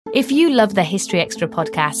If you love the History Extra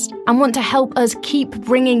podcast and want to help us keep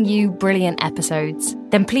bringing you brilliant episodes,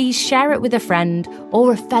 then please share it with a friend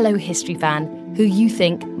or a fellow history fan who you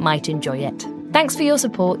think might enjoy it. Thanks for your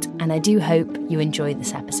support, and I do hope you enjoy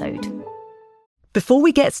this episode. Before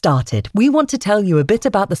we get started, we want to tell you a bit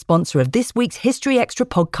about the sponsor of this week's History Extra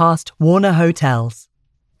podcast, Warner Hotels.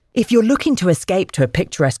 If you're looking to escape to a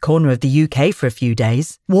picturesque corner of the UK for a few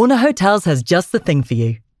days, Warner Hotels has just the thing for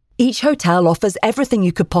you. Each hotel offers everything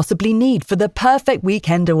you could possibly need for the perfect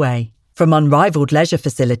weekend away. From unrivaled leisure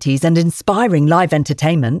facilities and inspiring live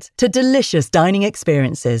entertainment to delicious dining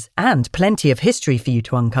experiences and plenty of history for you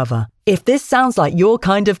to uncover. If this sounds like your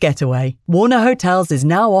kind of getaway, Warner Hotels is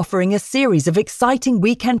now offering a series of exciting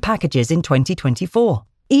weekend packages in 2024.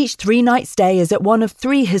 Each 3-night stay is at one of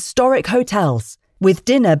 3 historic hotels, with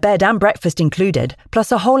dinner, bed and breakfast included,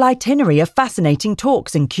 plus a whole itinerary of fascinating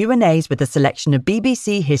talks and Q&As with a selection of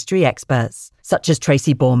BBC history experts, such as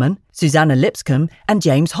Tracy Borman, Susanna Lipscomb and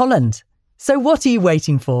James Holland. So what are you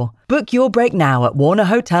waiting for? Book your break now at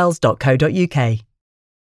warnerhotels.co.uk.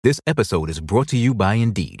 This episode is brought to you by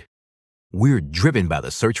Indeed. We're driven by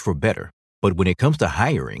the search for better, but when it comes to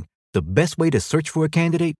hiring, the best way to search for a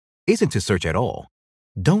candidate isn't to search at all.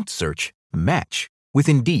 Don't search, match with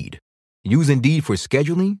Indeed. Use Indeed for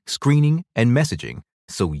scheduling, screening, and messaging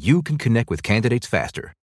so you can connect with candidates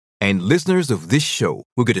faster. And listeners of this show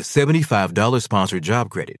will get a $75 sponsored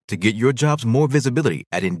job credit to get your jobs more visibility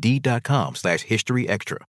at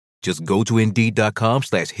Indeed.com/historyextra. Just go to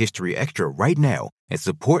Indeed.com/historyextra right now and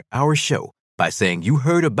support our show by saying you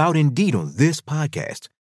heard about Indeed on this podcast.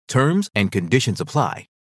 Terms and conditions apply.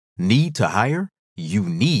 Need to hire? You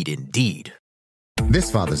need Indeed.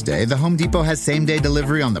 This Father's Day, the Home Depot has same-day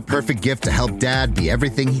delivery on the perfect gift to help Dad be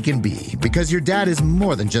everything he can be. Because your dad is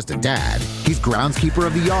more than just a dad. He's groundskeeper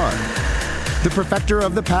of the yard, the perfecter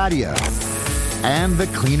of the patio, and the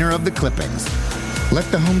cleaner of the clippings. Let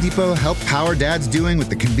the Home Depot help power Dad's doing with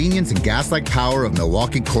the convenience and gas-like power of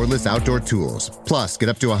Milwaukee cordless outdoor tools. Plus, get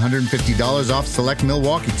up to $150 off select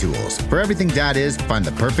Milwaukee tools. For everything Dad is, find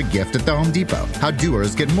the perfect gift at the Home Depot. How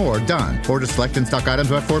doers get more done. Order select and stock items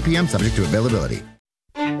by 4 p.m. subject to availability.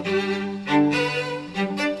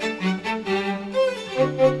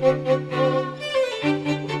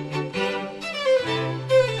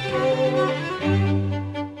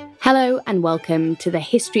 Hello and welcome to the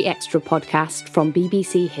History Extra podcast from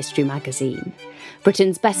BBC History Magazine,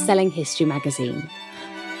 Britain's best-selling history magazine.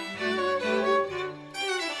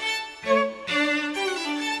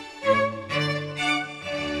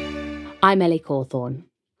 I'm Ellie Cawthorne.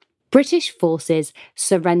 British forces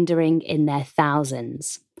surrendering in their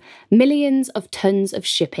thousands. Millions of tons of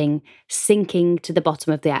shipping sinking to the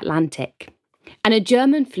bottom of the Atlantic. And a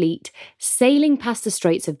German fleet sailing past the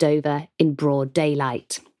Straits of Dover in broad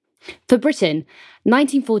daylight. For Britain,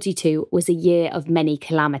 1942 was a year of many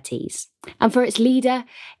calamities, and for its leader,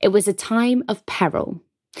 it was a time of peril.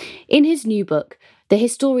 In his new book, the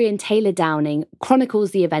historian Taylor Downing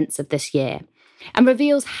chronicles the events of this year and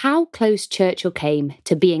reveals how close Churchill came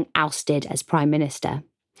to being ousted as Prime Minister.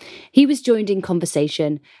 He was joined in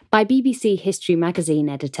conversation by BBC History Magazine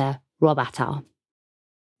editor Rob Attar.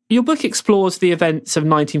 Your book explores the events of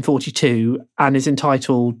 1942 and is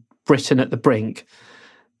entitled Britain at the Brink.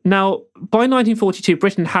 Now, by 1942,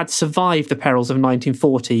 Britain had survived the perils of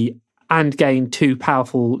 1940 and gained 2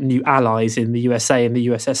 powerful new allies in the USA and the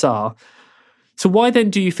USSR. So why then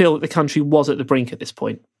do you feel that the country was at the brink at this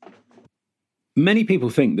point? Many people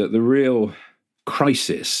think that the real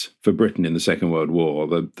crisis for Britain in the Second World War,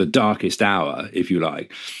 the darkest hour, if you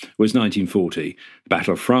like, was 1940. The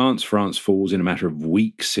Battle of France. France falls in a matter of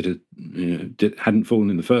weeks. It hadn't fallen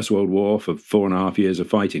in the First World War for 4.5 years of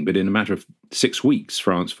fighting, but in a matter of 6 weeks,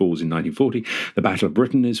 France falls in 1940. The Battle of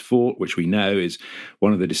Britain is fought, which we know is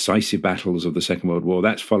one of the decisive battles of the Second World War.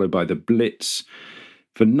 That's followed by the Blitz.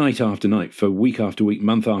 For night after night, for week after week,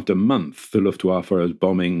 month after month, the Luftwaffe is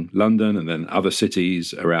bombing London and then other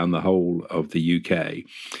cities around the whole of the UK.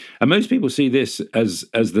 And most people see this as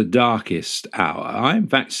the darkest hour. I, in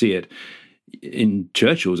fact, see it, in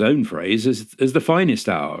Churchill's own phrase, as the finest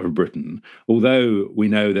hour of Britain. Although we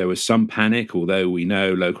know there was some panic, although we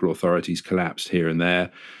know local authorities collapsed here and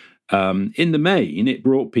there, in the main, it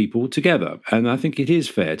brought people together. And I think it is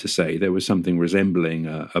fair to say there was something resembling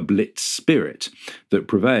a Blitz spirit that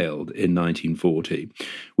prevailed in 1940.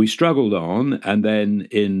 We struggled on, and then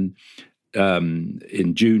in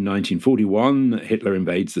in June 1941, Hitler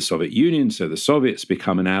invades the Soviet Union, so the Soviets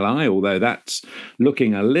become an ally, although that's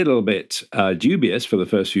looking a little bit dubious for the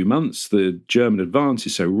first few months. The German advance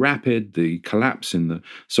is so rapid, the collapse in the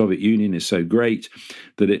Soviet Union is so great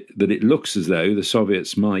that it looks as though the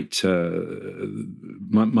Soviets might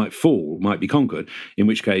fall, might be conquered, in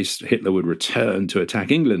which case Hitler would return to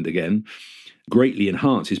attack England again,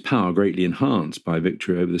 his power greatly enhanced by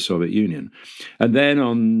victory over the Soviet Union. And then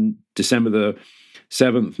on December the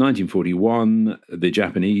 7th, 1941, the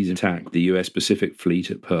Japanese attacked the US Pacific Fleet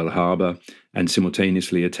at Pearl Harbor and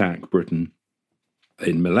simultaneously attacked Britain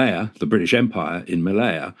in Malaya, the British Empire in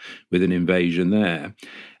Malaya, with an invasion there.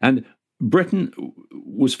 And Britain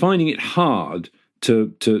was finding it hard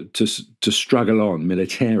to struggle on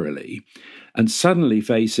militarily, and suddenly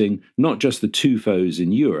facing not just the two foes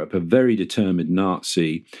in Europe, a very determined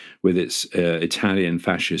Nazi with its Italian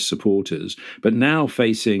fascist supporters, but now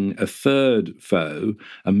facing a third foe,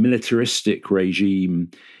 a militaristic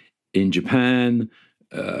regime in Japan,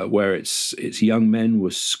 where its young men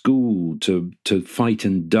were schooled to fight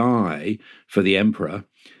and die for the emperor.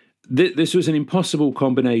 This was an impossible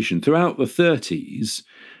combination. Throughout the 30s,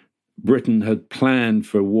 Britain had planned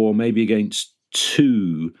for a war maybe against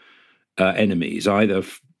two enemies, either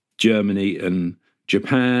Germany and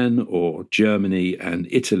Japan or Germany and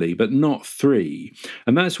Italy, but not three.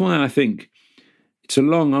 And that's why I think it's a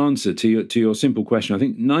long answer to your simple question. I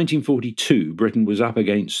think 1942, Britain was up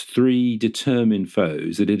against three determined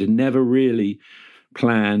foes that it had never really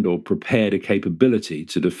planned or prepared a capability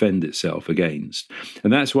to defend itself against.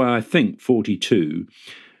 And that's why I think 42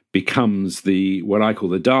 becomes what I call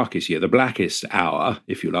the darkest year, the blackest hour,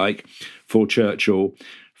 if you like, for Churchill,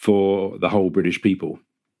 for the whole British people.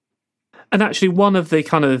 And actually, one of the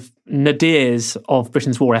kind of nadirs of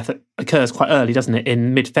Britain's war effort occurs quite early, doesn't it,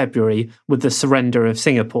 in mid-February with the surrender of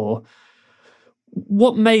Singapore.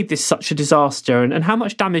 What made this such a disaster, and how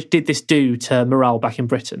much damage did this do to morale back in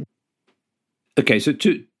Britain? Okay, so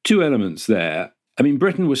two elements there. I mean,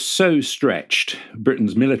 Britain was so stretched,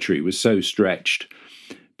 Britain's military was so stretched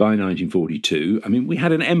by 1942. I mean, we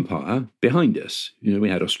had an empire behind us. You know, we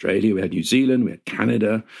had Australia, we had New Zealand, we had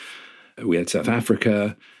Canada, we had South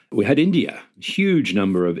Africa, we had India, a huge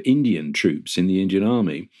number of Indian troops in the Indian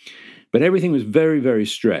Army. But everything was very, very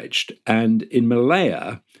stretched. And in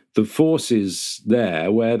Malaya, the forces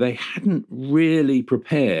there, where they hadn't really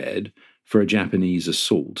prepared for a Japanese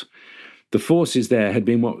assault, the forces there had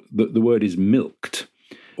been what the word is milked.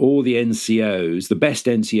 All the NCOs, the best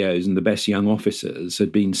NCOs and the best young officers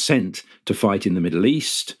had been sent to fight in the Middle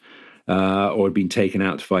East or had been taken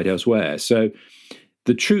out to fight elsewhere. So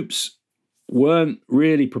the troops weren't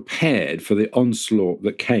really prepared for the onslaught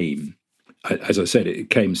that came. As I said, it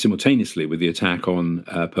came simultaneously with the attack on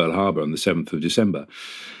Pearl Harbor on the 7th of December.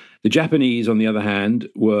 The Japanese, on the other hand,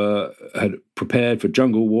 had prepared for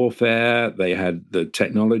jungle warfare. They had the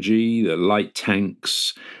technology, the light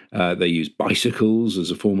tanks. They used bicycles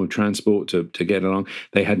as a form of transport to get along.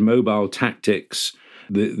 They had mobile tactics.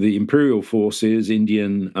 The imperial forces,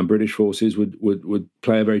 Indian and British forces, would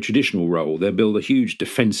play a very traditional role. They'd build a huge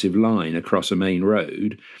defensive line across a main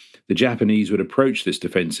road. The Japanese would approach this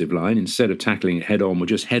defensive line, instead of tackling it head on, would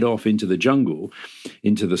just head off into the jungle,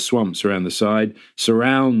 into the swamps around the side,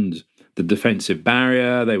 surround the defensive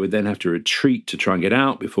barrier. They would then have to retreat to try and get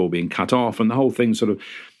out before being cut off. And the whole thing sort of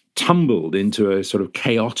tumbled into a sort of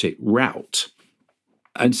chaotic rout.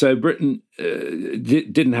 And so Britain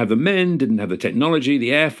didn't have the men, didn't have the technology.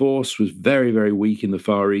 The Air Force was very, very weak in the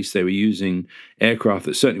Far East. They were using aircraft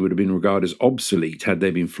that certainly would have been regarded as obsolete had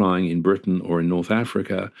they been flying in Britain or in North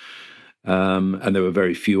Africa. And there were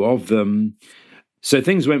very few of them. So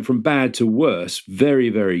things went from bad to worse very,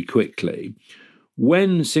 very quickly.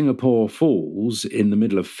 When Singapore falls in the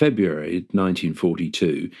middle of February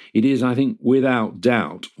 1942, it is, I think, without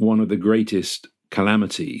doubt, one of the greatest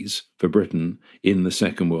calamities for Britain in the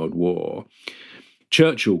Second World War.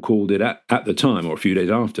 Churchill called it at the time, or a few days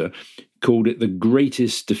after, called it the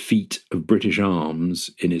greatest defeat of British arms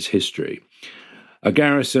in its history. A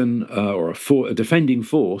garrison or a defending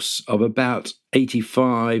force of about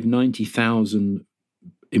 90,000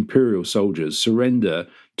 Imperial soldiers surrender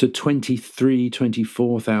to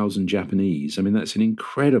 24,000 Japanese. I mean, that's an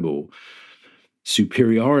incredible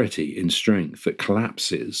superiority in strength that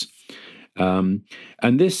collapses. And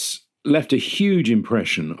this left a huge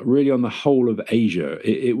impression, really, on the whole of Asia.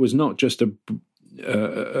 It was not just a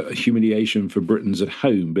humiliation for Britons at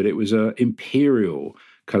home, but it was an imperial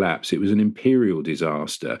collapse. It was an imperial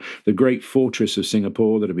disaster. The great fortress of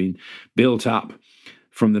Singapore that had been built up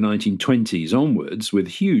from the 1920s onwards with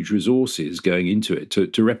huge resources going into it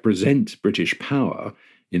to represent British power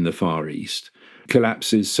in the Far East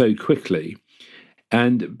collapses so quickly.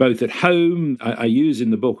 And both at home, I use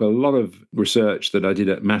in the book a lot of research that I did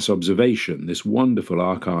at Mass Observation, this wonderful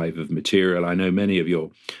archive of material. I know many of your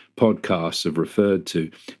podcasts have referred to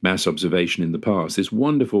Mass Observation in the past, this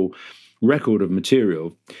wonderful record of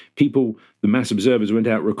material. People, the mass observers, went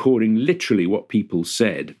out recording literally what people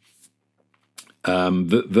said,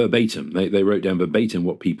 verbatim. They wrote down verbatim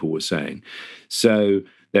what people were saying. So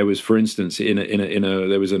there was, for instance,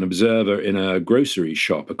 there was an observer in a grocery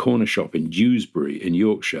shop, a corner shop in Dewsbury in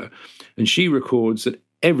Yorkshire, and she records that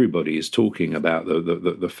everybody is talking about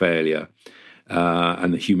the failure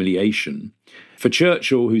and the humiliation. For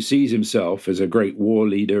Churchill, who sees himself as a great war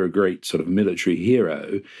leader, a great sort of military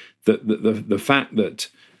hero, the fact that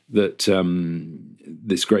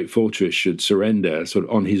this great fortress should surrender sort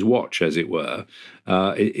of on his watch, as it were,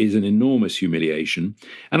 is an enormous humiliation.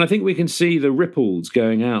 And I think we can see the ripples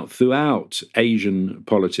going out throughout Asian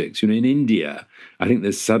politics. In India, I think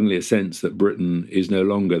there's suddenly a sense that Britain is no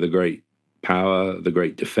longer the great power, the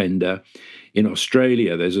great defender. In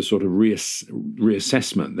Australia, there's a sort of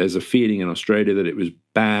reassessment. There's a feeling in Australia that it was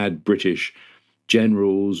bad British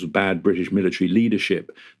generals, bad British military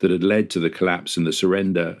leadership that had led to the collapse and the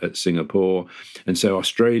surrender at Singapore. And so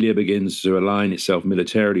Australia begins to align itself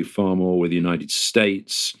militarily far more with the United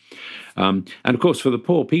States. And of course, for the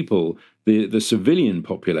poor people, the civilian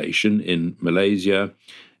population in Malaysia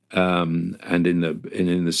and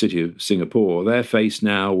in the city of Singapore, they're faced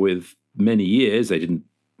now with many years, they didn't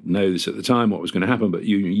know this at the time what was going to happen, but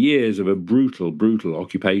years of a brutal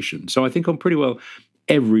occupation. So I think on pretty well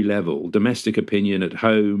every level, domestic opinion at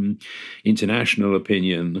home, international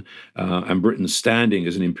opinion, and Britain's standing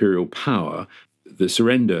as an imperial power, the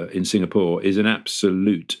surrender in Singapore is an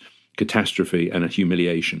absolute catastrophe and a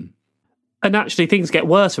humiliation. And actually, things get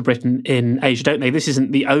worse for Britain in Asia, don't they? This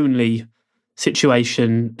isn't the only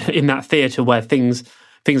situation in that theatre where things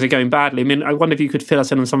are going badly. I mean, I wonder if you could fill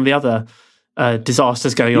us in on some of the other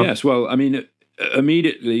disasters going on. Yes, well, I mean,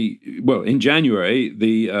 immediately, in January,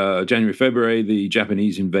 February, the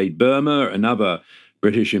Japanese invade Burma, another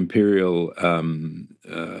British imperial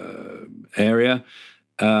area.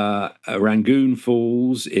 Rangoon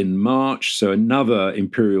falls in March, so another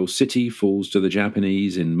imperial city falls to the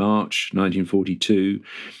Japanese in March 1942.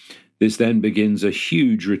 This then begins a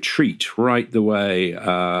huge retreat right the way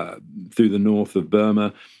through the north of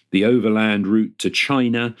Burma, the overland route to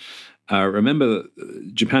China. Remember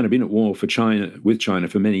that Japan had been at war with China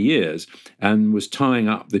for many years and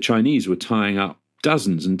the Chinese were tying up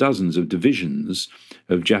dozens and dozens of divisions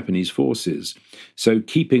of Japanese forces. So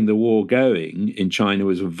keeping the war going in China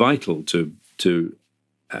was vital to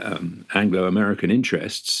Anglo-American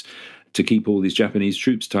interests to keep all these Japanese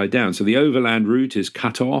troops tied down. So the overland route is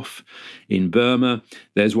cut off in Burma.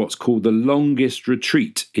 There's what's called the longest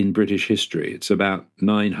retreat in British history. It's about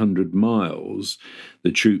 900 miles.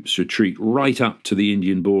 The troops retreat right up to the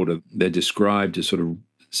Indian border. They're described as sort of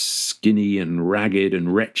skinny and ragged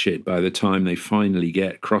and wretched by the time they finally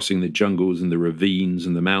get crossing the jungles and the ravines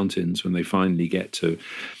and the mountains when they finally get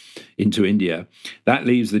into India. That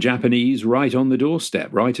leaves the Japanese right on the doorstep,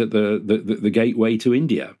 right at the gateway to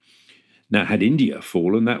India. Now, had India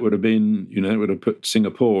fallen, that would have been, it would have put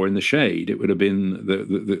Singapore in the shade. It would have been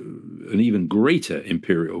an even greater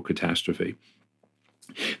imperial catastrophe.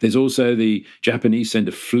 There's also the Japanese send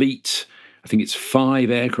a fleet, I think it's 5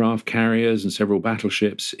 aircraft carriers and several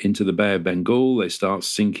battleships into the Bay of Bengal. They start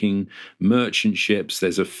sinking merchant ships.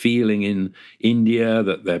 There's a feeling in India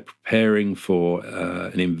that they're preparing for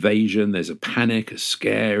an invasion. There's a panic, a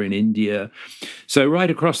scare in India. So right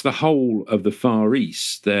across the whole of the Far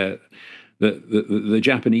East, the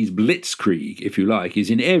Japanese blitzkrieg, if you like, is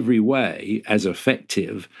in every way as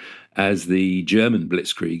effective as the German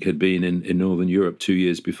blitzkrieg had been in Northern Europe 2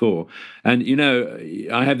 years before. And,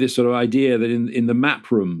 I have this sort of idea that in the map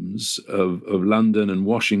rooms of London and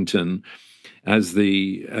Washington, as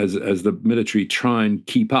the military try and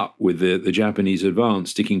keep up with the Japanese advance,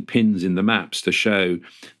 sticking pins in the maps to show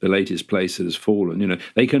the latest place that has fallen,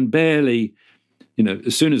 they can barely...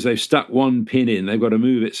 as soon as they've stuck one pin in, they've got to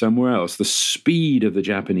move it somewhere else. The speed of the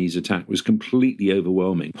Japanese attack was completely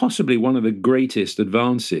overwhelming. Possibly one of the greatest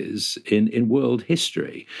advances in world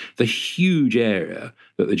history. The huge area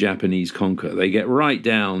that the Japanese conquer. They get right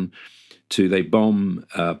down to, they bomb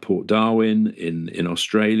Port Darwin in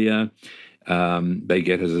Australia. They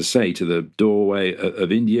get, as I say, to the doorway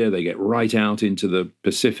of India. They get right out into the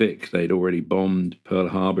Pacific. They'd already bombed Pearl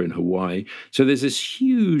Harbor in Hawaii. So there's this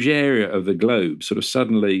huge area of the globe sort of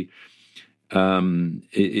suddenly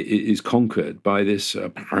is conquered by this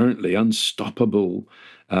apparently unstoppable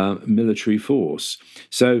military force.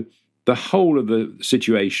 So the whole of the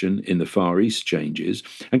situation in the Far East changes.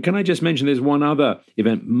 And can I just mention there's one other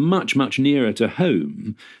event much, much nearer to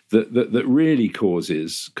home that really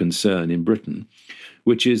causes concern in Britain,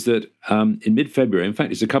 which is that in mid-February, in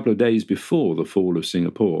fact, it's a couple of days before the fall of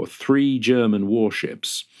Singapore, 3 German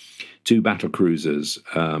warships, 2 battle cruisers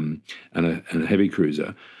and a heavy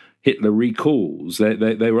cruiser, Hitler recalls.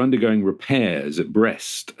 They were undergoing repairs at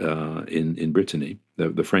Brest in Brittany,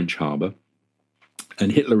 the French harbour,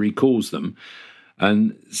 and Hitler recalls them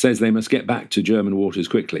and says they must get back to German waters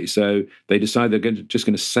quickly. So they decide they're just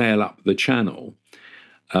going to sail up the channel.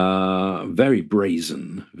 Very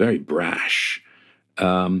brazen, very brash.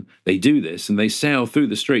 They do this and they sail through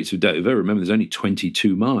the Straits of Dover. Remember, there's only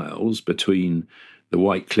 22 miles between the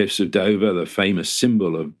White Cliffs of Dover, the famous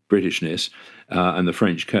symbol of Britishness, and the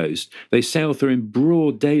French coast. They sail through in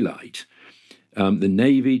broad daylight. The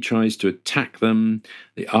Navy tries to attack them.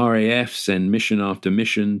 The RAF send mission after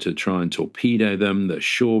mission to try and torpedo them. The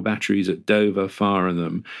shore batteries at Dover fire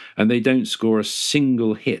them, and they don't score a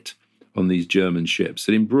single hit on these German ships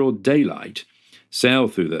that in broad daylight sail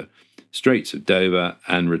through the Straits of Dover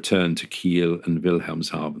and return to Kiel and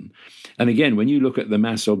Wilhelmshaven. And again, when you look at the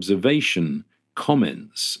mass observation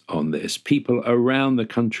comments on this, people around the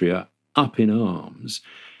country are up in arms.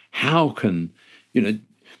 How can,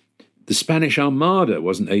 the Spanish Armada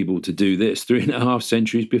wasn't able to do this 3.5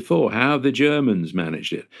 centuries before. How have the Germans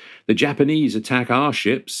managed it? The Japanese attack our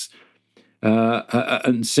ships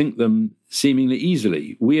and sink them seemingly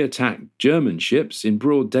easily. We attack German ships in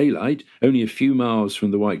broad daylight, only a few miles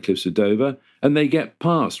from the White Cliffs of Dover, and they get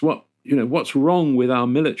past. What's wrong with our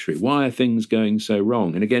military? Why are things going so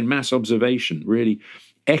wrong? And again, mass observation really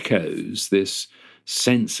echoes this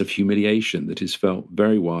sense of humiliation that is felt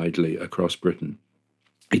very widely across Britain.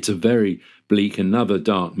 It's a very bleak, another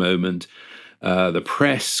dark moment. The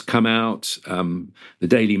press come out. The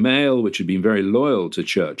Daily Mail, which had been very loyal to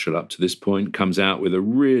Churchill up to this point, comes out with a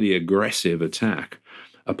really aggressive attack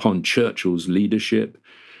upon Churchill's leadership.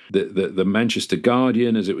 The Manchester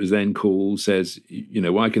Guardian, as it was then called, says,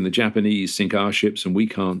 why can the Japanese sink our ships and we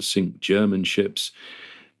can't sink German ships?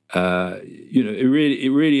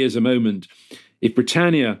 It really is a moment. If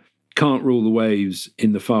Britannia can't rule the waves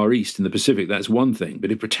in the Far East, in the Pacific, that's one thing.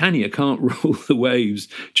 But if Britannia can't rule the waves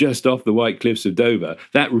just off the White Cliffs of Dover,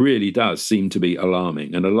 that really does seem to be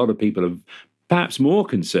alarming. And a lot of people are perhaps more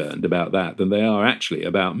concerned about that than they are actually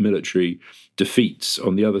about military defeats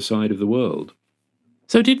on the other side of the world.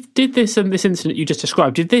 So did this incident you just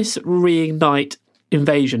described, did this reignite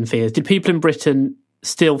invasion fears? Did people in Britain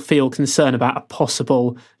still feel concern about a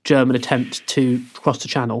possible German attempt to cross the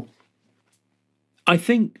Channel? I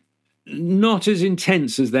think not as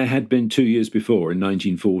intense as there had been 2 years before in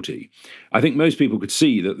 1940. I think most people could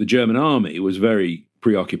see that the German army was very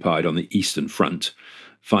preoccupied on the Eastern Front,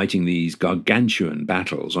 fighting these gargantuan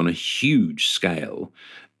battles on a huge scale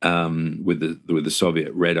with the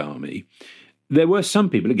Soviet Red Army. There were some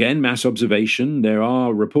people, again, mass observation. There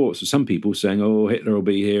are reports of some people saying, Hitler will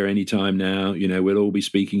be here any time now. We'll all be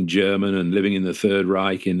speaking German and living in the Third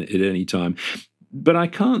Reich at any time. But I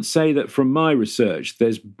can't say that from my research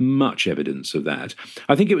there's much evidence of that.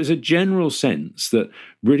 I think it was a general sense that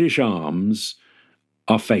British arms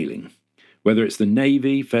are failing, whether it's the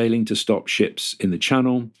Navy failing to stop ships in the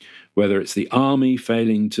Channel, whether it's the Army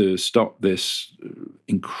failing to stop this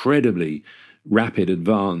incredibly rapid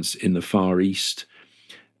advance in the Far East.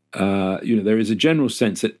 There is a general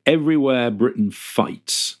sense that everywhere Britain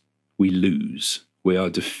fights, we lose, we are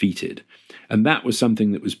defeated. And that was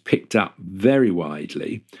something that was picked up very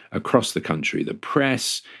widely across the country. The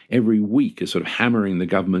press every week is sort of hammering the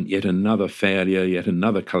government, yet another failure, yet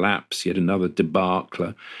another collapse, yet another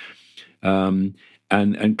debacle.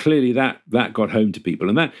 And clearly that got home to people.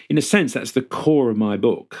 And that, in a sense, that's the core of my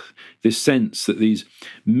book, this sense that these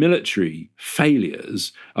military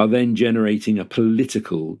failures are then generating a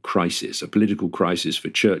political crisis for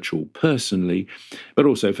Churchill personally, but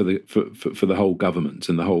also for the whole government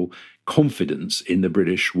and the whole confidence in the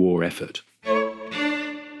British war effort.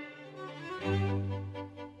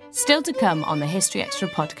 Still to come on the History Extra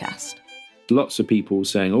podcast. Lots of people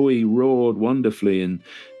saying, he roared wonderfully in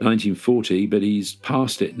 1940, but he's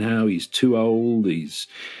past it now. He's too old.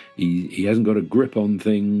 He hasn't got a grip on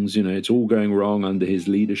things. It's all going wrong under his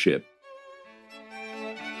leadership.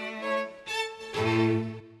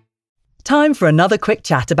 Time for another quick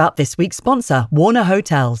chat about this week's sponsor, Warner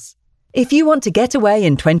Hotels. If you want to get away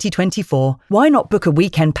in 2024, why not book a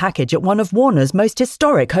weekend package at one of Warner's most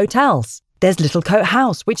historic hotels? There's Littlecote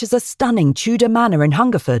House, which is a stunning Tudor manor in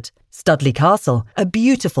Hungerford, Studley Castle, a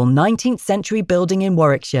beautiful 19th century building in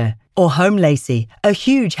Warwickshire, Or Home Lacey, a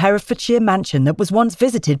huge Herefordshire mansion that was once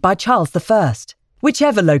visited by Charles I.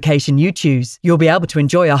 Whichever location you choose, you'll be able to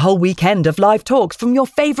enjoy a whole weekend of live talks from your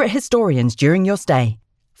favourite historians during your stay.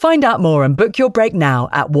 Find out more and book your break now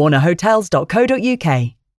at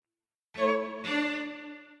warnerhotels.co.uk.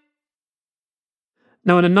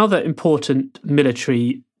 Now, another important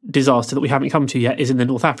military disaster that we haven't come to yet is in the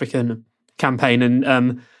North African campaign.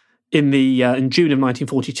 And in June of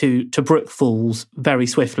 1942, Tobruk falls very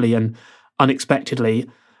swiftly and unexpectedly.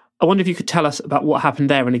 I wonder if you could tell us about what happened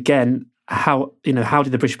there, and again, how did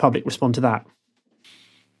the British public respond to that?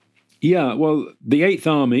 Yeah, well, the Eighth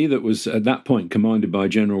Army, that was at that point commanded by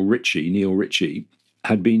General Neil Ritchie,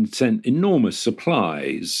 had been sent enormous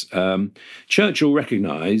supplies. Churchill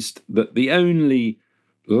recognised that the only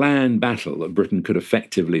land battle that Britain could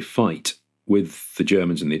effectively fight with the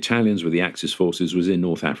Germans and the Italians, with the Axis forces, was in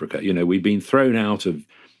North Africa. You know, we'd been thrown out of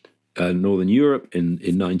Northern Europe in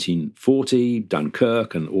 1940,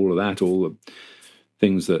 Dunkirk and all of that, all the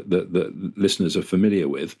things that listeners are familiar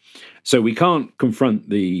with. So we can't confront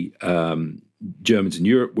the Germans in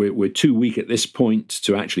Europe. We're too weak at this point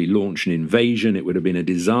to actually launch an invasion. It would have been a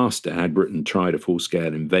disaster had Britain tried a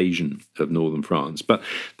full-scale invasion of northern France. But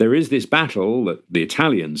there is this battle that the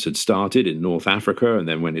Italians had started in North Africa, and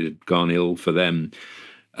then when it had gone ill for them,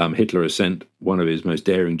 Hitler has sent one of his most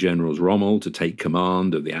daring generals, Rommel, to take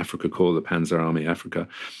command of the Afrika Korps, the Panzer Army Africa.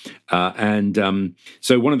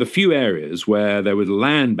 So one of the few areas where there were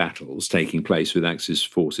land battles taking place with Axis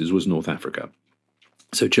forces was North Africa.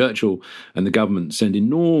 So Churchill and the government send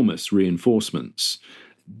enormous reinforcements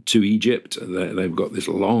to Egypt. They've got this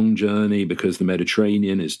long journey because the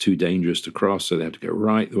Mediterranean is too dangerous to cross, so they have to go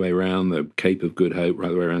right the way around the Cape of Good Hope,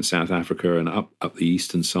 right the way around South Africa and up the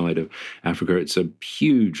eastern side of Africa. It's a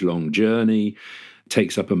huge, long journey,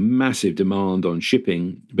 takes up a massive demand on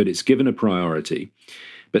shipping, but it's given a priority.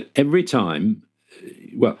 But every time,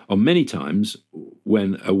 or many times,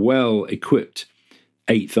 when a well-equipped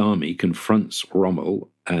Eighth Army confronts Rommel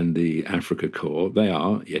and the Afrika Korps, they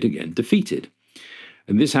are yet again defeated.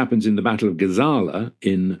 And this happens in the Battle of Gazala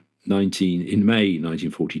in May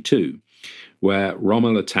 1942, where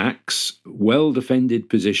Rommel attacks well-defended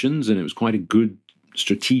positions, and it was quite a good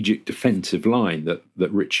strategic defensive line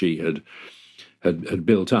that Ritchie had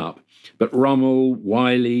built up. But Rommel,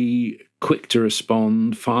 wily, quick to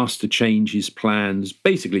respond, fast to change his plans,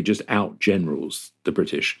 basically just out-generals the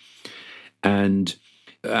British. And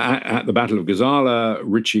at the Battle of Gazala,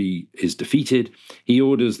 Ritchie is defeated. He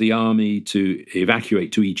orders the army to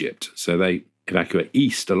evacuate to Egypt. So they evacuate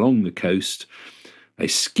east along the coast. They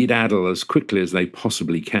skedaddle as quickly as they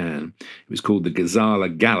possibly can. It was called the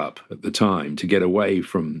Gazala Gallop at the time, to get away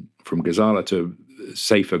from Gazala to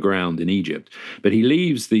safer ground in Egypt. But he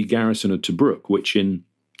leaves the garrison of Tobruk, which in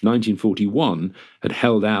 1941 had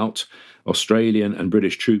held out. Australian and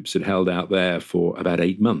British troops had held out there for about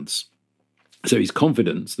 8 months. So he's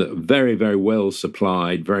confident that a very, very well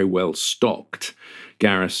supplied, very well stocked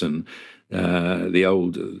garrison, the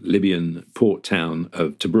old Libyan port town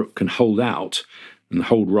of Tobruk, can hold out and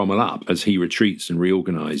hold Rommel up as he retreats and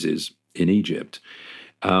reorganizes in Egypt.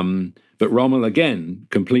 But Rommel again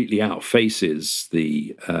completely outfaces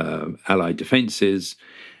the Allied defenses.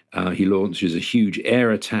 He launches a huge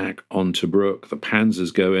air attack on Tobruk. The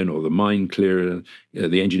panzers go in, or the mine clearer,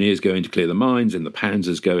 the engineers go in to clear the mines, and the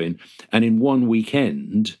panzers go in. And in one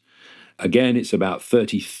weekend, again, it's about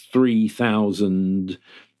 33,000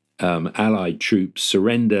 Allied troops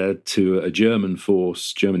surrender to a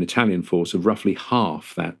German-Italian force of roughly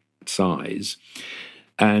half that size.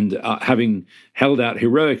 And having held out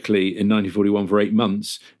heroically in 1941 for 8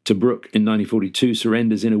 months, Tobruk in 1942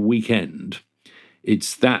 surrenders in a weekend.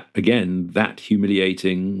 It's that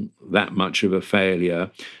humiliating, that much of a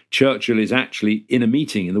failure. Churchill is actually in a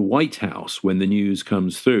meeting in the White House when the news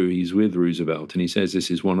comes through. He's with Roosevelt, and he says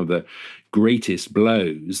this is one of the greatest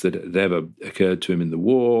blows that had ever occurred to him in the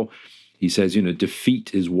war. He says,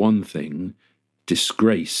 defeat is one thing,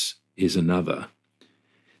 disgrace is another.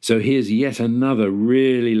 So here's yet another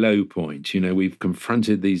really low point. We've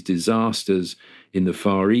confronted these disasters in the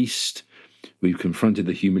Far East. We've confronted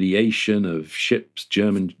the humiliation of ships,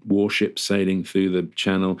 German warships sailing through the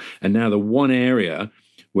Channel. And now the one area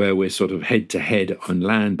where we're sort of head-to-head on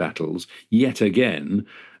land battles, yet again,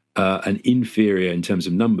 an inferior in terms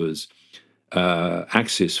of numbers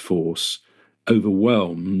Axis force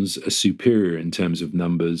overwhelms a superior in terms of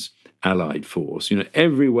numbers Allied force.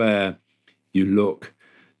 Everywhere you look,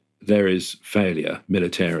 there is failure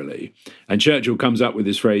militarily. And Churchill comes up with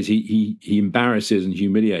this phrase, he embarrasses and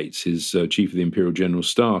humiliates his chief of the Imperial General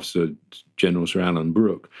Staff, Sir General Sir Alan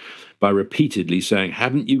Brooke, by repeatedly saying,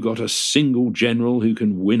 haven't you got a single general who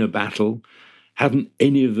can win a battle? Haven't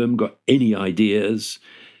any of them got any ideas?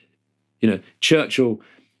 Churchill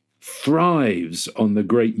thrives on the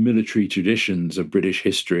great military traditions of British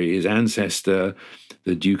history. His ancestor,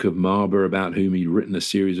 the Duke of Marlborough, about whom he'd written a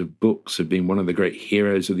series of books, had been one of the great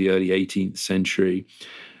heroes of the early 18th century.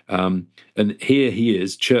 And here he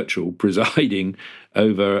is, Churchill, presiding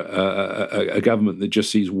over a government that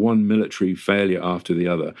just sees one military failure after the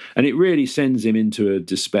other. And it really sends him into a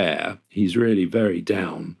despair. He's really very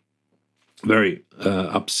down, very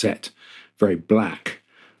upset, very black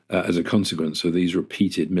as a consequence of these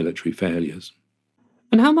repeated military failures.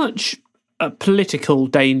 And how much political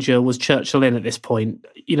danger was Churchill in at this point?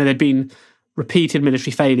 There'd been repeated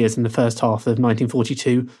military failures in the first half of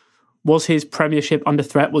 1942. Was his premiership under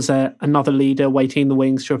threat? Was there another leader waiting in the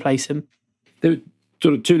wings to replace him? There were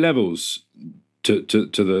sort of two levels to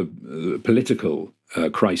the political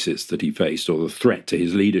crisis that he faced, or the threat to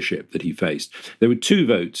his leadership that he faced. There were two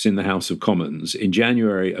votes in the House of Commons. In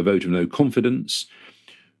January, a vote of no confidence,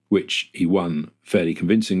 which he won fairly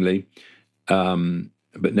convincingly.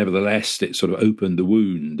 But nevertheless, it sort of opened the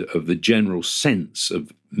wound of the general sense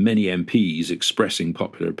of many MPs expressing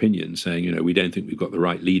popular opinion, saying, we don't think we've got the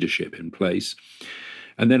right leadership in place.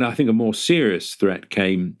 And then I think a more serious threat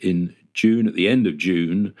came in June, at the end of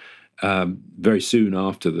June, very soon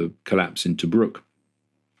after the collapse in Tobruk,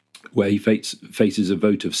 where he faces a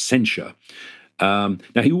vote of censure. Now,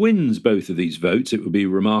 he wins both of these votes. It would be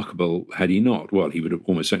remarkable had he not. Well, he would have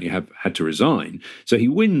almost certainly have had to resign. So he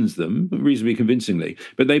wins them reasonably convincingly.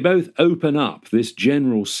 But they both open up this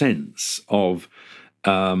general sense of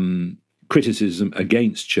criticism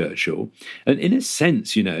against Churchill. And in a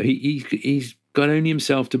sense, he's got only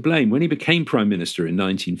himself to blame. When he became Prime Minister in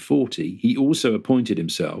 1940, he also appointed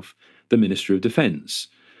himself the Minister of Defence.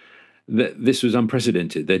 This was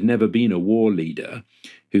unprecedented. There'd never been a war leader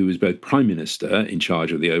who was both Prime Minister in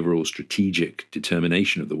charge of the overall strategic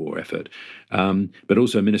determination of the war effort, but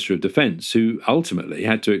also a Minister of Defence who ultimately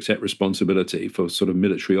had to accept responsibility for sort of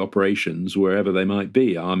military operations wherever they might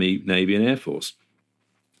be, Army, Navy and Air Force.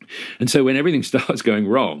 And so when everything starts going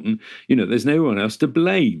wrong, there's no one else to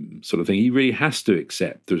blame, sort of thing. He really has to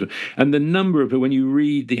accept. And the number of, when you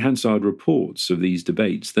read the Hansard reports of these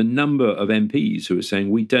debates, the number of MPs who are saying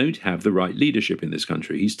we don't have the right leadership in this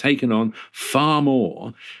country. He's taken on far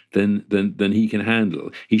more than he can handle.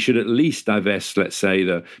 He should at least divest, let's say,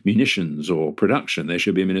 the munitions or production. There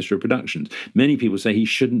should be a Minister of Productions. Many people say he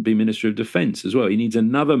shouldn't be Minister of Defence as well. He needs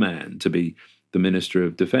another man to be the Minister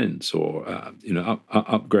of Defence, or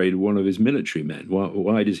upgrade one of his military men.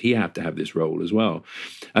 Why does he have to have this role as well?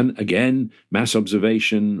 And again, mass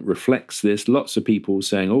observation reflects this. Lots of people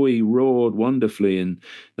saying, he roared wonderfully in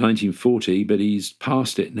 1940, but he's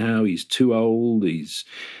past it now. He's too old.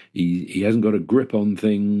 He hasn't got a grip on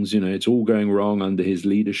things. It's all going wrong under his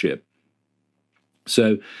leadership.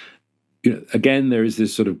 So, again, there is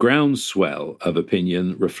this sort of groundswell of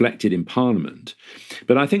opinion reflected in Parliament.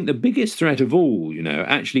 But I think the biggest threat of all,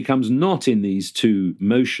 actually comes not in these two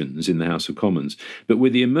motions in the House of Commons, but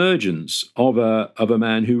with the emergence of a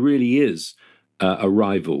man who really is a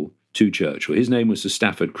rival to Churchill. His name was Sir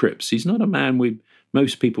Stafford Cripps. He's not a man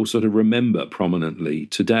most people sort of remember prominently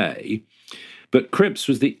today, but Cripps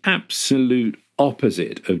was the absolute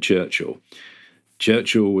opposite of Churchill.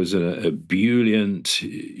 Churchill was a ebullient,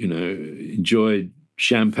 enjoyed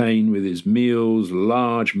champagne with his meals,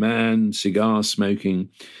 large man, cigar smoking.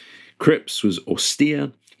 Cripps was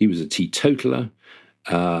austere. He was a teetotaler.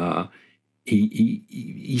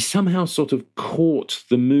 He somehow sort of caught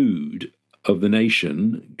the mood of the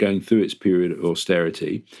nation going through its period of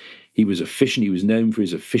austerity. He was efficient. He was known for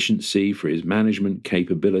his efficiency, for his management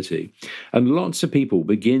capability. And lots of people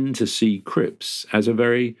begin to see Cripps as a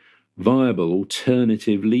very viable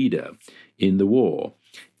alternative leader in the war.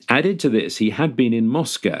 Added to this, he had been in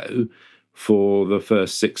Moscow for the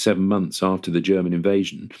first 6-7 months after the German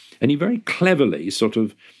invasion, and he very cleverly sort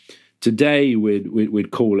of, today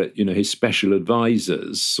we'd call it, his special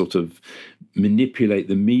advisors sort of manipulate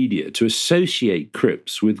the media to associate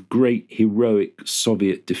Cripps with great heroic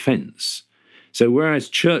Soviet defense. So whereas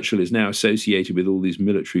Churchill is now associated with all these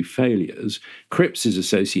military failures, Cripps is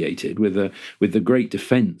associated with the great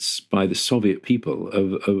defense by the Soviet people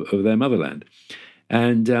of their motherland.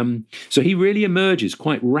 And so he really emerges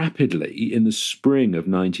quite rapidly in the spring of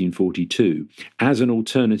 1942 as an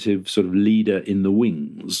alternative sort of leader in the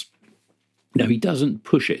wings. Now, he doesn't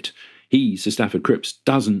push it. Sir Stafford Cripps,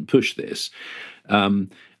 doesn't push this.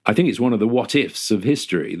 I think it's one of the what-ifs of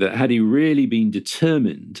history, that had he really been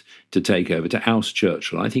determined to take over, to oust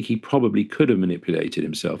Churchill, I think he probably could have manipulated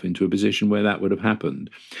himself into a position where that would have happened.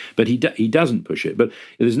 But he doesn't push it. But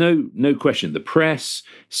there's no question. The press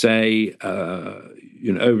say, over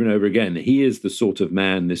and over again, he is the sort of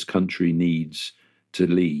man this country needs to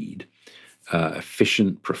lead.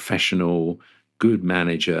 Efficient, professional, good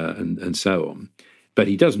manager, and so on. But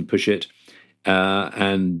he doesn't push it,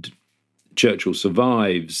 and Churchill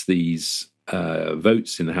survives these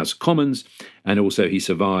votes in the House of Commons, and also he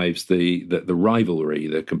survives the rivalry,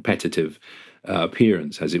 the competitive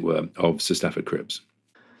appearance, as it were, of Sir Stafford Cripps.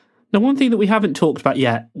 Now, one thing that we haven't talked about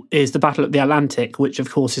yet is the Battle of the Atlantic, which, of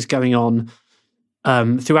course, is going on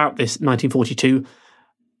throughout this 1942.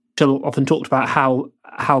 Churchill often talked about how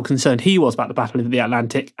concerned he was about the Battle of the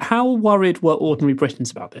Atlantic. How worried were ordinary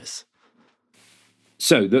Britons about this?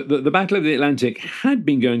 So the Battle of the Atlantic had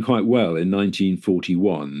been going quite well in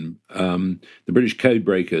 1941. The British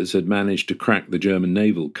codebreakers had managed to crack the German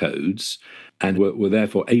naval codes and were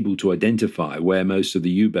therefore able to identify where most of the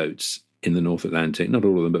U-boats in the North Atlantic, not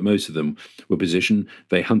all of them, but most of them, were positioned.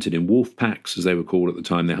 They hunted in wolf packs, as they were called at the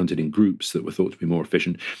time. They hunted in groups that were thought to be more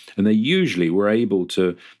efficient. And they usually were able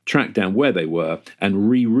to track down where they were and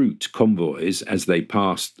reroute convoys as they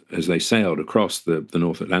sailed across the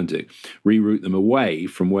North Atlantic, reroute them away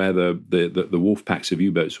from where the wolf packs of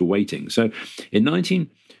U-boats were waiting. So in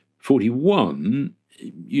 1941,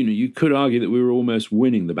 you could argue that we were almost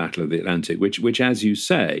winning the Battle of the Atlantic, which, as you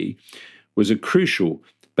say, was a crucial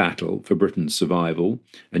battle for Britain's survival,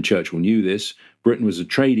 and Churchill knew this. Britain was a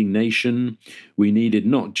trading nation. We needed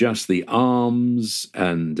not just the arms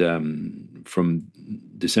and from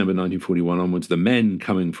December 1941 onwards, the men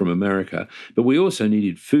coming from America, but we also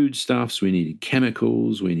needed foodstuffs, we needed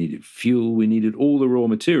chemicals, we needed fuel, we needed all the raw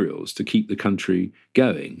materials to keep the country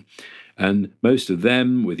going. And most of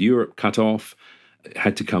them, with Europe cut off,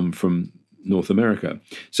 had to come from North America.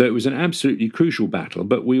 So it was an absolutely crucial battle,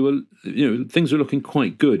 but things were looking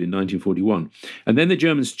quite good in 1941. And then the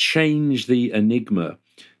Germans changed the Enigma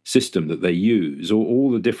system that they use. All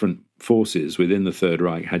the different forces within the Third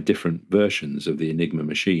Reich had different versions of the Enigma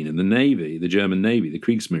machine. And the Navy, the German Navy, the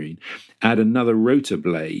Kriegsmarine, add another rotor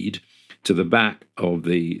blade to the back of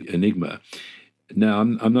the Enigma. Now,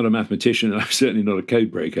 I'm not a mathematician, and I'm certainly not a code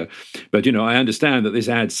breaker, but, I understand that this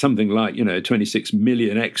adds something like, 26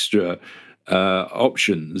 million extra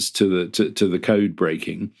options to the code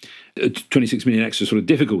breaking, 26 million extra sort of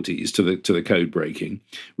difficulties to the code breaking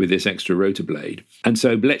with this extra rotor blade. And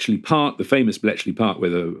so Bletchley Park, the famous Bletchley Park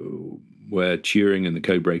where Turing and the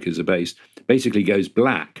code breakers are based, basically goes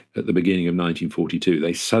black at the beginning of 1942.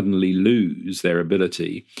 They suddenly lose their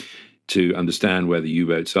ability to understand where the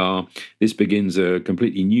U-boats are. This begins a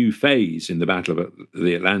completely new phase in the Battle of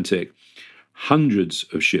the Atlantic. Hundreds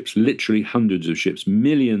of ships, literally hundreds of ships,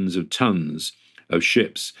 millions of tons of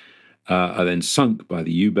ships are then sunk by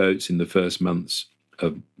the U-boats in the first months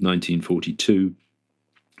of 1942.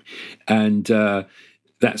 And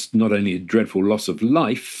that's not only a dreadful loss of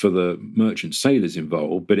life for the merchant sailors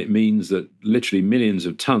involved, but it means that literally millions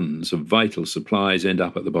of tons of vital supplies end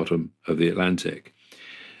up at the bottom of the Atlantic.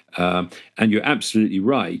 And you're absolutely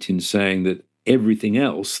right in saying that everything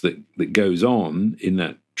else that goes on in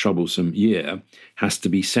that troublesome year has to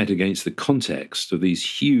be set against the context of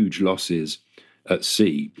these huge losses at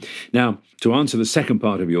sea. Now, to answer the second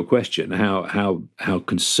part of your question, how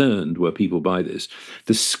concerned were people by this?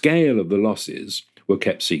 The scale of the losses were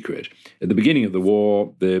kept secret. At the beginning of the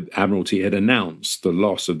war, the Admiralty had announced the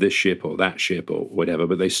loss of this ship or that ship or whatever,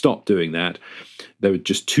 but they stopped doing that. There were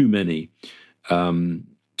just too many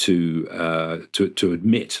to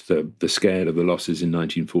admit the scale of the losses in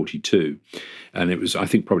 1942. And it was, I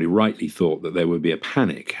think, probably rightly thought that there would be a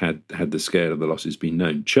panic had the scale of the losses been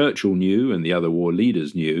known. Churchill knew, and the other war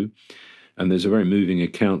leaders knew. And there's a very moving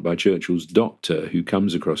account by Churchill's doctor who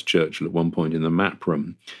comes across Churchill at one point in the map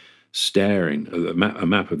room, staring at a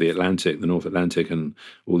map of the Atlantic, the North Atlantic, and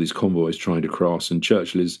all these convoys trying to cross. And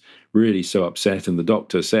Churchill is really so upset. And the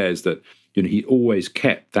doctor says that he always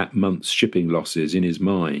kept that month's shipping losses in his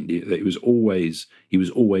mind. He was always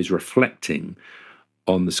reflecting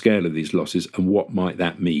on the scale of these losses and what might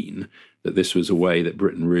that mean, that this was a way that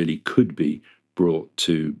Britain really could be brought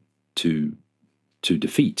to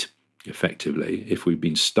defeat, effectively, if we'd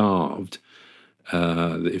been starved,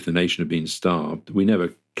 if the nation had been starved. We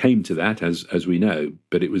never came to that, as we know,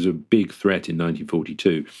 but it was a big threat in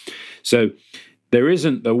 1942. So there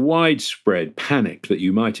isn't the widespread panic that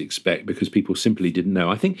you might expect because people simply didn't know.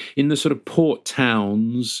 I think in the sort of port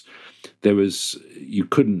towns, you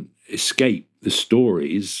couldn't escape the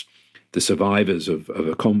stories the survivors of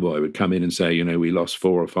a convoy would come in and say, we lost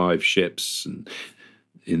 4 or 5 ships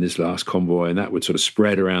in this last convoy, and that would sort of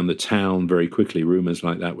spread around the town very quickly. Rumours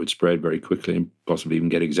like that would spread very quickly and possibly even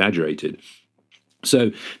get exaggerated.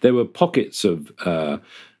 So there were pockets of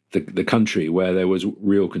the country where there was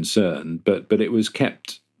real concern, but it was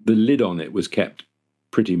kept, the lid on it was kept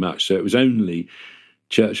pretty much. So it was only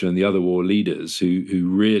Churchill and the other war leaders who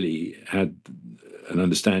really had an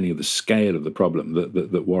understanding of the scale of the problem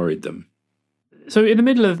that worried them. So in the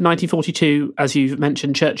middle of 1942, as you've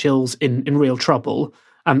mentioned, Churchill's in real trouble,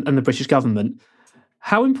 and the British government.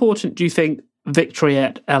 How important do you think victory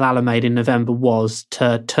at El Alamein in November was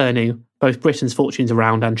to turning both Britain's fortunes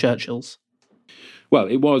around and Churchill's? Well,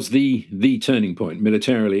 it was the turning point,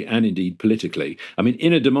 militarily and indeed politically. I mean,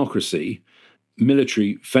 in a democracy,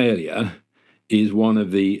 military failure is one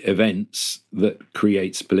of the events that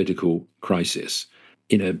creates political crisis.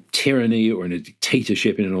 In a tyranny or in a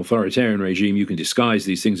dictatorship, in an authoritarian regime, you can disguise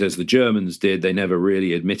these things, as the Germans did. They never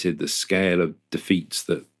really admitted the scale of defeats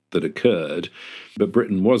that occurred. But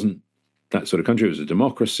Britain wasn't that sort of country. It was a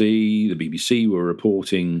democracy. The BBC were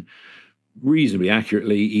reporting reasonably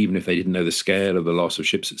accurately, even if they didn't know the scale of the loss of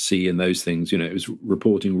ships at sea and those things. It was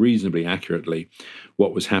reporting reasonably accurately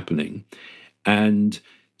what was happening. And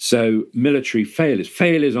so military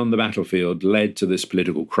failures on the battlefield led to this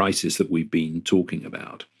political crisis that we've been talking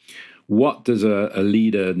about. What does a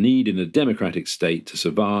leader need in a democratic state to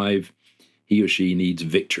survive? He or she needs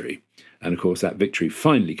victory. And of course, that victory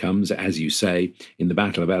finally comes, as you say, in the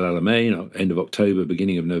Battle of El Alamein, end of October,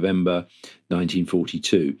 beginning of November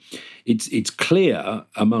 1942. It's clear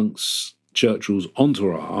amongst Churchill's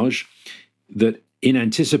entourage that in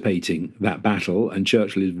anticipating that battle, and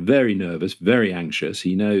Churchill is very nervous, very anxious,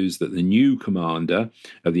 he knows that the new commander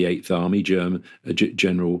of the Eighth Army,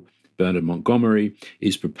 General Bernard Montgomery,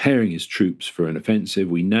 is preparing his troops for an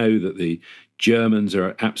offensive. We know that the Germans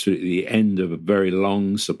are absolutely at the end of very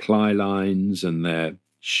long supply lines, and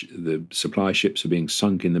the supply ships are being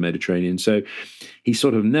sunk in the Mediterranean. So he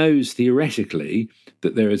sort of knows theoretically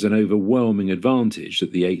that there is an overwhelming advantage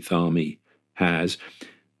that the Eighth Army has.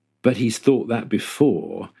 But he's thought that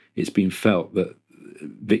before. It's been felt that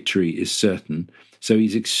victory is certain. So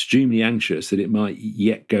he's extremely anxious that it might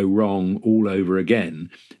yet go wrong all over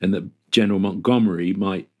again, and that General Montgomery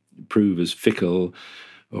might prove as fickle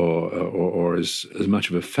or as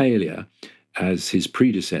much of a failure as his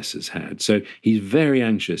predecessors had. So he's very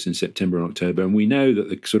anxious in September and October, and we know that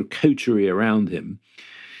the sort of coterie around him,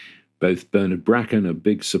 both Bernard Bracken, a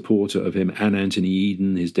big supporter of him, and Anthony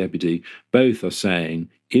Eden, his deputy, both are saying,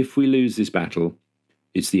 if we lose this battle,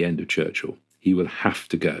 it's the end of Churchill. He will have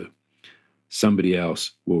to go. Somebody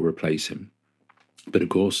else will replace him. But of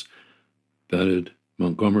course, Bernard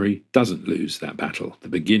Montgomery doesn't lose that battle. The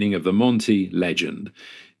beginning of the Monty legend.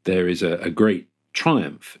 There is a great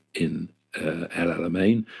triumph in El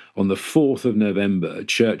Alamein. On the 4th of November,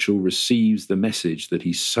 Churchill receives the message that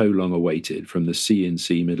he's so long awaited from the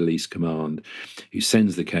CNC Middle East Command, who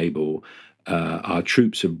sends the cable. Our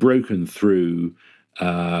troops have broken through.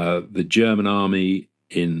 The German army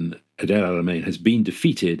at El Alamein has been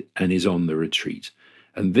defeated and is on the retreat.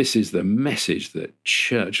 And this is the message that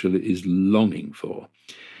Churchill is longing for.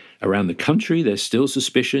 Around the country, there's still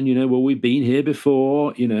suspicion, well, we've been here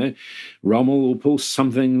before, Rommel will pull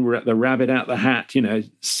something, the rabbit out the hat,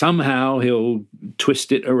 somehow he'll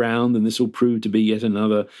twist it around and this will prove to be yet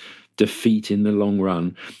another defeat in the long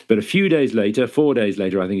run. But a few days later, 4 days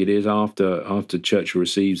later, I think it is, after Churchill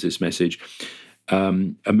receives this message,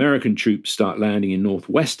 American troops start landing in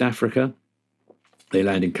northwest Africa. They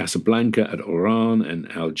land in Casablanca, at Oran and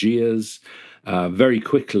Algiers. Very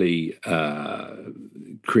quickly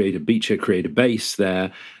create a beachhead, create a base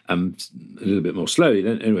there, a little bit more slowly.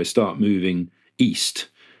 Then anyway, start moving east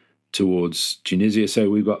towards Tunisia. So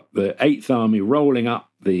we've got the Eighth Army rolling up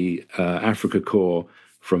the Africa Corps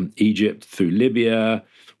from Egypt through Libya,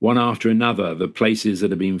 one after another. The places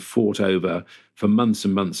that have been fought over for months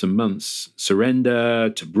and months and months surrender.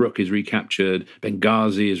 Tobruk is recaptured,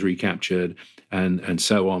 Benghazi is recaptured, and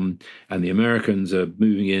so on. And the Americans are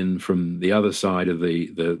moving in from the other side of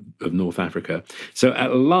of North Africa. So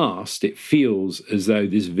at last, it feels as though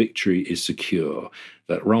this victory is secure,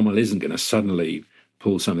 that Rommel isn't going to suddenly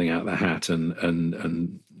pull something out of the hat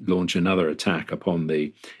and launch another attack upon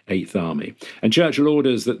the Eighth Army. And Churchill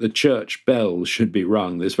orders that the church bells should be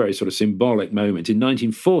rung, this very sort of symbolic moment. In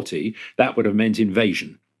 1940, that would have meant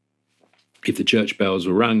invasion. If the church bells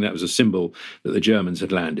were rung, that was a symbol that the Germans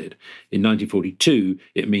had landed. In 1942,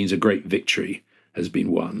 it means a great victory has been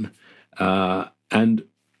won. And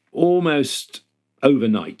almost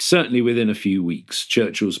overnight, certainly within a few weeks,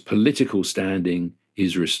 Churchill's political standing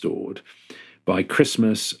is restored. By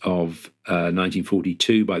Christmas of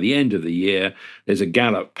 1942, by the end of the year, there's a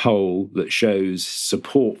Gallup poll that shows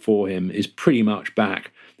support for him is pretty much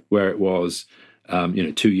back where it was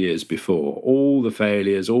 2 years before. All the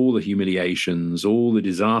failures, all the humiliations, all the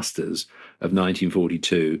disasters of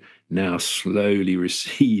 1942 now slowly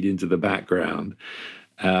recede into the background.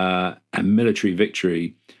 And military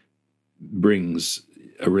victory brings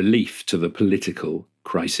a relief to the political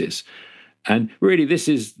crisis. And really, this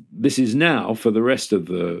is now, for the rest of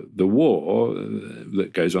the war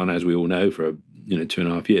that goes on, as we all know, for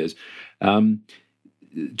 2.5 years,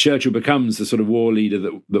 Churchill becomes the sort of war leader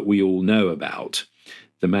that we all know about,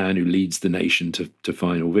 the man who leads the nation to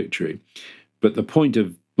final victory. But the point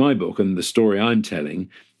of my book and the story I'm telling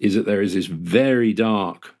is that there is this very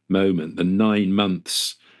dark moment,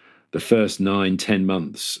 the first 9-10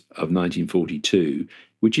 months of 1942,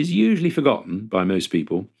 which is usually forgotten by most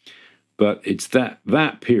people. But it's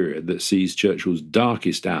that period that sees Churchill's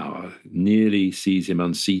darkest hour, nearly sees him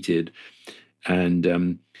unseated.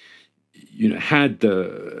 And, had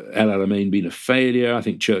the El Alamein been a failure, I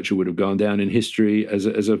think Churchill would have gone down in history as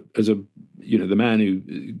the man who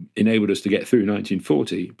enabled us to get through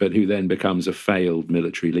 1940, but who then becomes a failed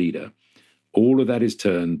military leader. All of that is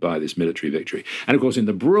turned by this military victory. And of course, in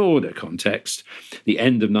the broader context, the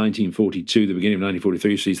end of 1942, the beginning of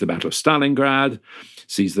 1943 sees the Battle of Stalingrad,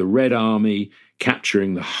 sees the Red Army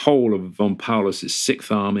capturing the whole of von Paulus's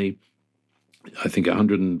Sixth Army. I think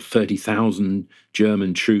 130,000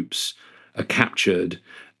 German troops are captured.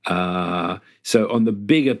 So on the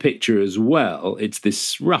bigger picture as well, it's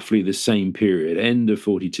this roughly the same period, end of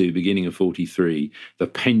 42, beginning of 43, the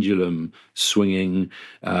pendulum swinging.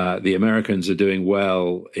 The Americans are doing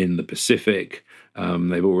well in the Pacific.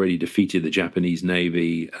 They've already defeated the Japanese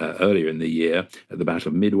Navy earlier in the year at the Battle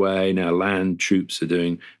of Midway. Now land troops are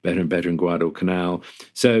doing better and better in Guadalcanal.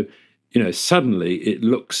 So, suddenly it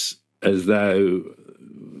looks as though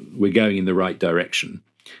we're going in the right direction.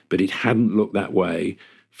 But it hadn't looked that way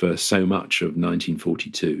for so much of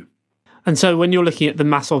 1942. And so when you're looking at the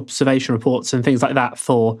mass observation reports and things like that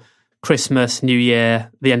for Christmas, New Year,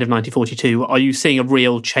 the end of 1942, are you seeing a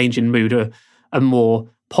real change in mood, a more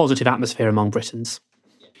positive atmosphere among Britons?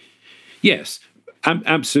 Yes,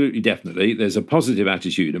 absolutely, definitely. There's a positive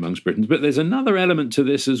attitude amongst Britons, but there's another element to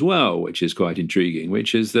this as well, which is quite intriguing,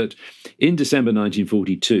 which is that in December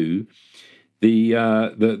 1942,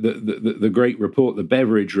 the great report, the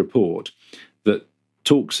Beveridge report, that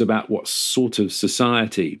talks about what sort of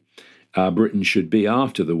society Britain should be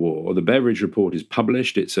after the war. The Beveridge report is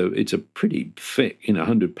published. It's a pretty thick,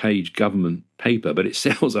 100-page government paper, but it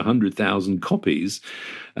sells 100,000 copies.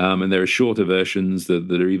 And there are shorter versions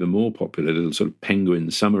that are even more popular, little sort of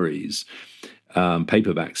penguin summaries,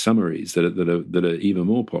 paperback summaries that are even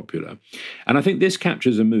more popular. And I think this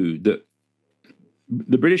captures a mood that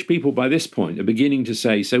the British people by this point are beginning to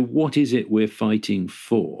say, so what is it we're fighting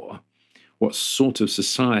for? What sort of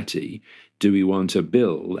society do we want to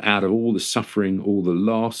build out of all the suffering, all the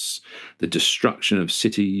loss, the destruction of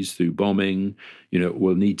cities through bombing?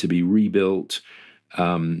 Will need to be rebuilt.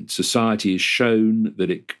 Society has shown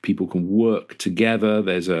that people can work together.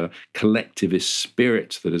 There's a collectivist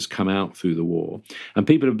spirit that has come out through the war. And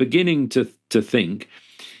people are beginning to think,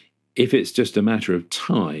 if it's just a matter of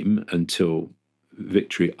time until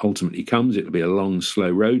victory ultimately comes, it'll be a long,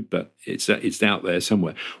 slow road, but it's out there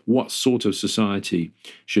somewhere. What sort of society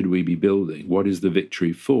should we be building? What is the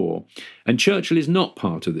victory for? And Churchill is not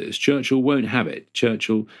part of this. Churchill won't have it.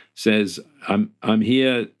 Churchill says, I'm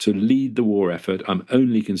here to lead the war effort. I'm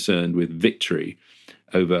only concerned with victory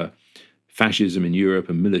over fascism in Europe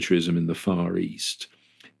and militarism in the Far East.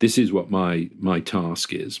 This is what my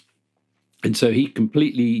task is. And so he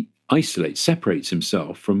completely separates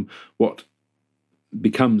himself from what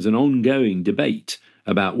becomes an ongoing debate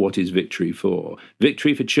about what is victory for.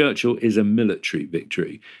 Victory for Churchill is a military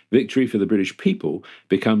victory. Victory for the British people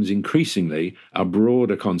becomes increasingly a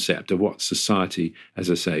broader concept of what society, as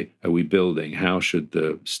I say, are we building? How should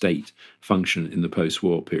the state function in the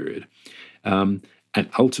post-war period? And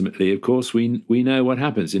ultimately, of course, we know what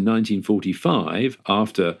happens. In 1945,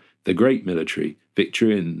 after the great military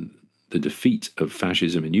victory and the defeat of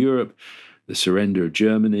fascism in Europe, the surrender of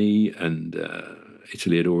Germany, and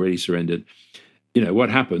Italy had already surrendered. What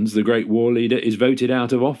happens? The great war leader is voted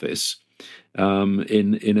out of office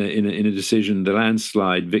in a decision, the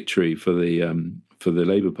landslide victory for the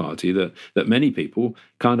Labour Party that many people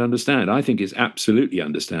can't understand. I think it's absolutely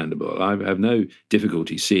understandable. I have no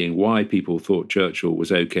difficulty seeing why people thought Churchill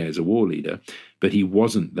was okay as a war leader, but he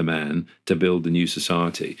wasn't the man to build the new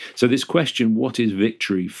society. So this question, what is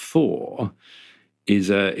victory for, is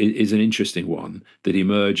an interesting one that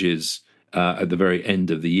emerges at the very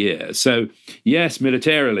end of the year. So, yes,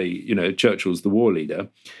 militarily, Churchill's the war leader,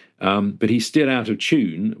 but he's still out of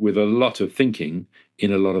tune with a lot of thinking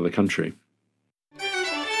in a lot of the country.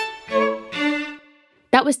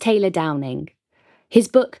 That was Taylor Downing. His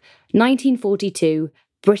book, 1942,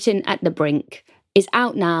 Britain at the Brink, is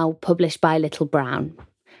out now, published by Little Brown.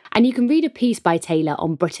 And you can read a piece by Taylor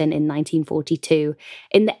on Britain in 1942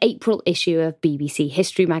 in the April issue of BBC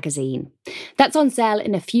History magazine. That's on sale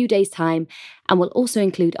in a few days' time and will also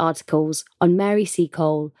include articles on Mary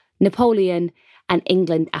Seacole, Napoleon, and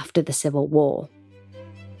England after the Civil War.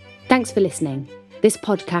 Thanks for listening. This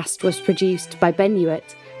podcast was produced by Ben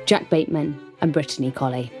Hewitt, Jack Bateman, and Brittany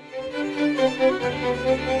Colley.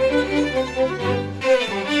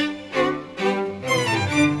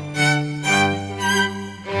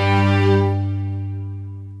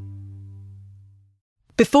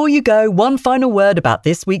 Before you go, one final word about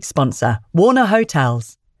this week's sponsor, Warner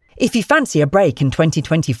Hotels. If you fancy a break in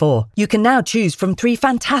 2024, you can now choose from 3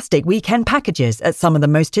 fantastic weekend packages at some of the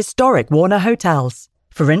most historic Warner hotels.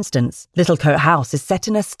 For instance, Littlecote House is set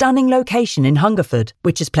in a stunning location in Hungerford,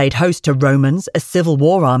 which has played host to Romans, a Civil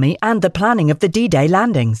War army, and the planning of the D-Day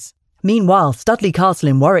landings. Meanwhile, Studley Castle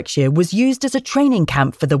in Warwickshire was used as a training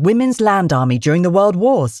camp for the Women's Land Army during the World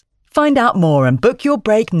Wars. Find out more and book your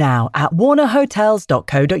break now at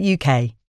warnerhotels.co.uk.